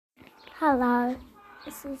Hello,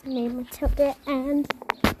 this is me, Matilda, and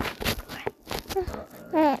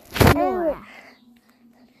Nora.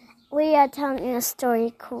 We are telling a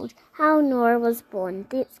story called How Nora Was Born.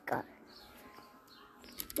 Let's go.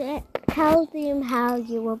 Tell them how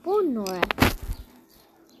you were born, Nora.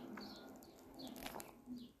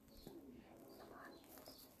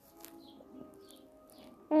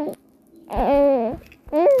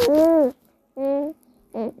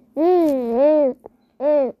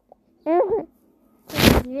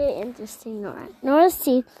 It's very interesting, Nora. Nora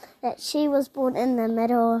said that she was born in the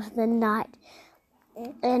middle of the night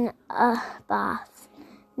in a bath.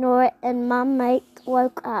 Nora and Mum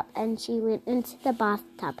woke up and she went into the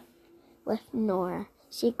bathtub with Nora.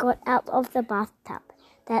 She got out of the bathtub.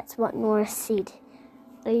 That's what Nora said.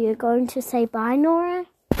 Are you going to say bye, Nora?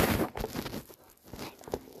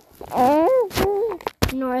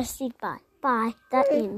 Nora said bye. Bye. That ends.